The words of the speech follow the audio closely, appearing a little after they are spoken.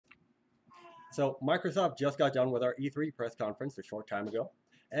So Microsoft just got done with our E3 press conference a short time ago,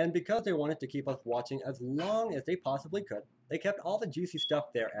 and because they wanted to keep us watching as long as they possibly could, they kept all the juicy stuff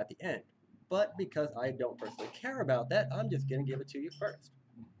there at the end. But because I don't personally care about that, I'm just going to give it to you first.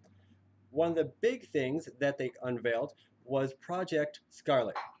 One of the big things that they unveiled was Project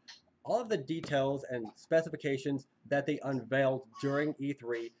Scarlett. All of the details and specifications that they unveiled during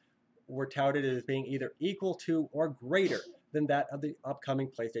E3 were touted as being either equal to or greater than that of the upcoming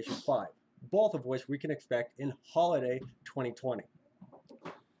PlayStation 5, both of which we can expect in holiday 2020.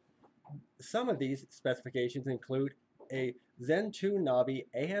 Some of these specifications include a Zen 2 Navi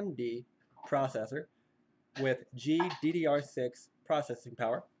AMD processor with GDDR6 processing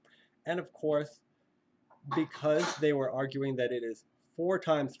power, and of course, because they were arguing that it is 4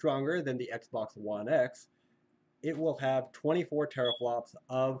 times stronger than the Xbox One X, it will have 24 teraflops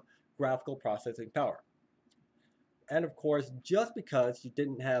of graphical processing power. And of course, just because you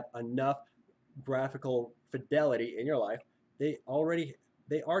didn't have enough graphical fidelity in your life, they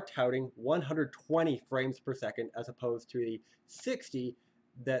are touting 120 frames per second as opposed to the 60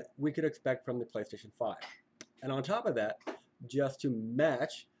 that we could expect from the PlayStation 5. And on top of that, just to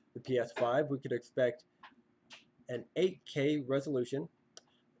match the PS5, we could expect an 8K resolution,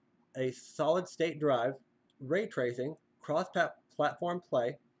 a solid state drive, ray tracing, cross-platform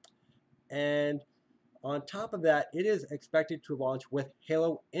play, and on top of that, it is expected to launch with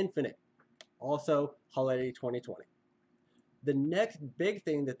Halo Infinite, also holiday 2020. The next big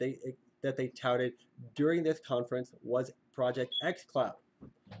thing that they touted during this conference was Project xCloud.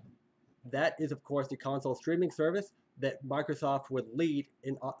 That is, of course, the console streaming service that Microsoft would lead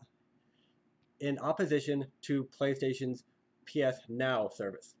in opposition to PlayStation's PS Now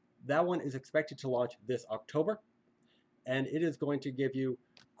service. That one is expected to launch this October, and it is going to give you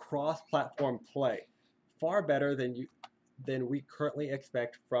cross-platform play, far better than we currently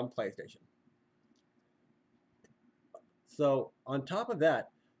expect from PlayStation. So on top of that,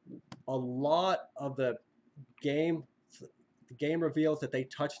 a lot of the game reveals that they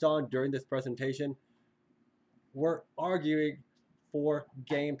touched on during this presentation were arguing for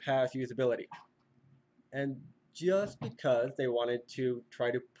Game Pass usability. And just because they wanted to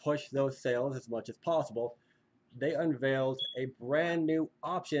try to push those sales as much as possible, they unveiled a brand new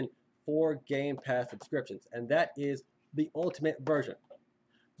option for Game Pass subscriptions, and that is the Ultimate version,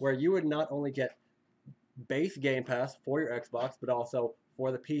 where you would not only get base Game Pass for your Xbox, but also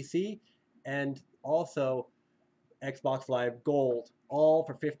for the PC, and also Xbox Live Gold, all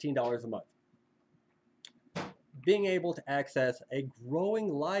for $15 a month. Being able to access a growing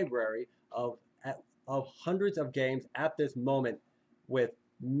library of hundreds of games at this moment, with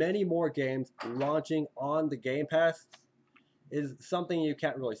many more games launching on the Game Pass, is something you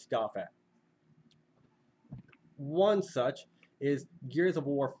can't really scoff at. One such is Gears of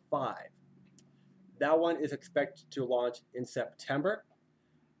War 5. That one is expected to launch in September,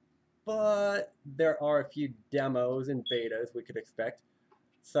 but there are a few demos and betas we could expect,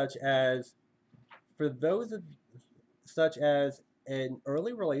 such as an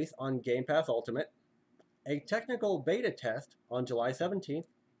early release on Game Pass Ultimate, a technical beta test on July 17th,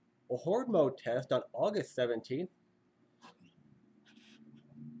 a Horde mode test on August 17th,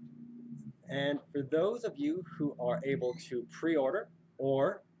 and for those of you who are able to pre-order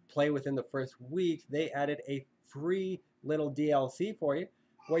or play within the first week, they added a free little DLC for you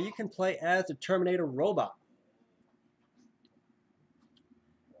where you can play as the Terminator robot.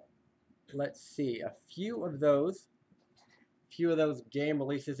 Let's see, a few of those game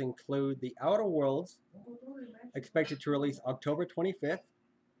releases include The Outer Worlds, expected to release October 25th.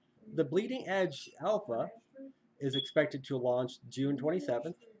 The Bleeding Edge Alpha is expected to launch June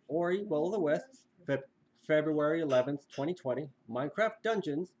 27th. Ori Will of the Wisps, February 11th, 2020. Minecraft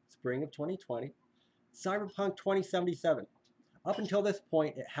Dungeons, spring of 2020. Cyberpunk 2077. Up until this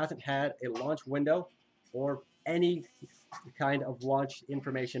point, it hasn't had a launch window or any kind of launch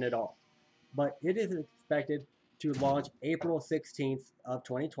information at all. But it is expected to launch April 16th of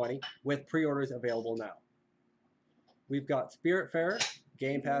 2020 with pre-orders available now. We've got Spiritfarer,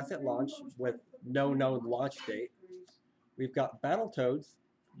 Game Pass at launch with no known launch date. We've got Battletoads,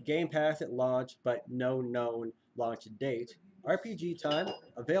 Game Pass at launch but no known launch date. RPG Time,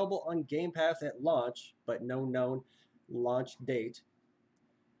 available on Game Pass at launch but no known launch date.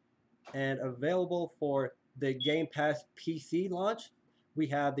 And available for the Game Pass PC launch, we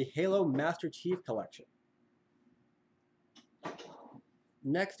have the Halo Master Chief Collection.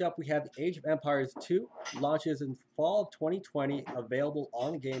 Next up, we have the Age of Empires 2, launches in fall of 2020, available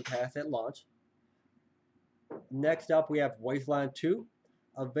on Game Pass at launch. Next up, we have Wasteland 2,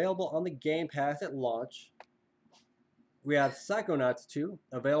 available on the Game Pass at launch. We have Psychonauts 2,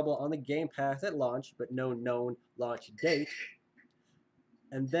 available on the Game Pass at launch, but no known launch date.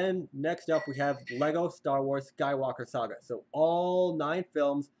 And then next up we have Lego Star Wars Skywalker Saga. So all 9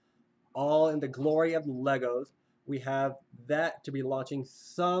 films, all in the glory of Legos. We have that to be launching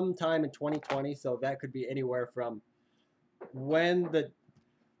sometime in 2020, so that could be anywhere from when the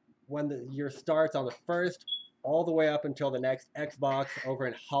year starts on the 1st all the way up until the next Xbox over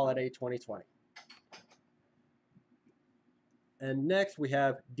in holiday 2020. And next we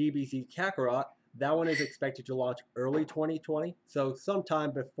have DBZ Kakarot. That one is expected to launch early 2020, so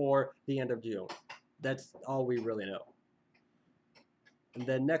sometime before the end of June. That's all we really know. And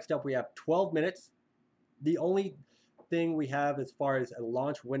then next up we have 12 Minutes. The only thing we have as far as a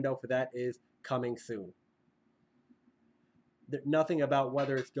launch window for that is coming soon. Nothing about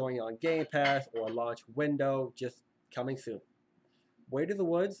whether it's going on Game Pass or launch window, just coming soon. Way to the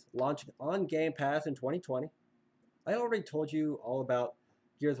Woods, launching on Game Pass in 2020. I already told you all about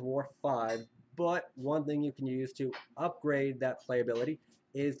Gears of War 5, but one thing you can use to upgrade that playability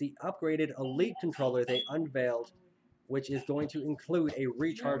is the upgraded Elite controller they unveiled, which is going to include a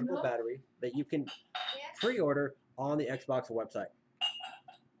rechargeable battery that you can pre-order on the Xbox website.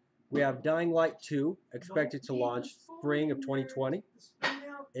 We have Dying Light 2, expected to launch spring of 2020.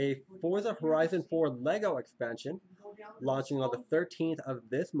 A Forza Horizon 4 Lego expansion, launching on the 13th of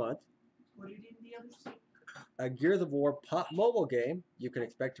this month. A Gears of War Pop mobile game, you can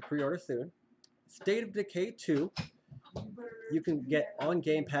expect to pre-order soon. State of Decay 2, you can get on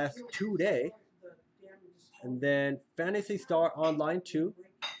Game Pass today. And then Phantasy Star Online 2,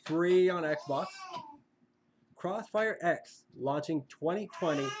 free on Xbox. Crossfire X, launching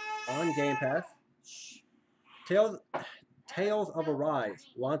 2020 on Game Pass. Tales of Arise,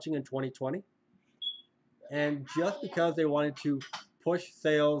 launching in 2020. And just because they wanted to push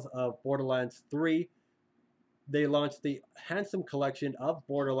sales of Borderlands 3, they launched the Handsome Collection of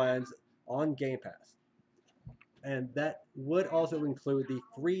Borderlands on Game Pass. And that would also include the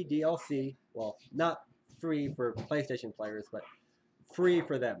free DLC, well, not free for PlayStation players, but free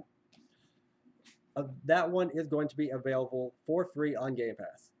for them. That one is going to be available for free on Game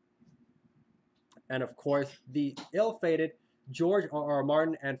Pass. And of course, the ill-fated George R.R.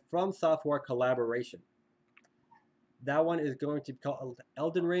 Martin and FromSoftware collaboration. That one is going to be called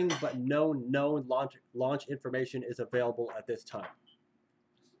Elden Ring, but no known launch information is available at this time.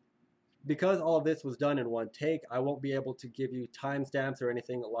 Because all of this was done in one take, I won't be able to give you timestamps or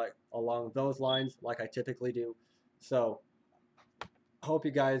anything like along those lines like I typically do. So, I hope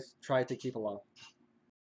you guys try to keep along.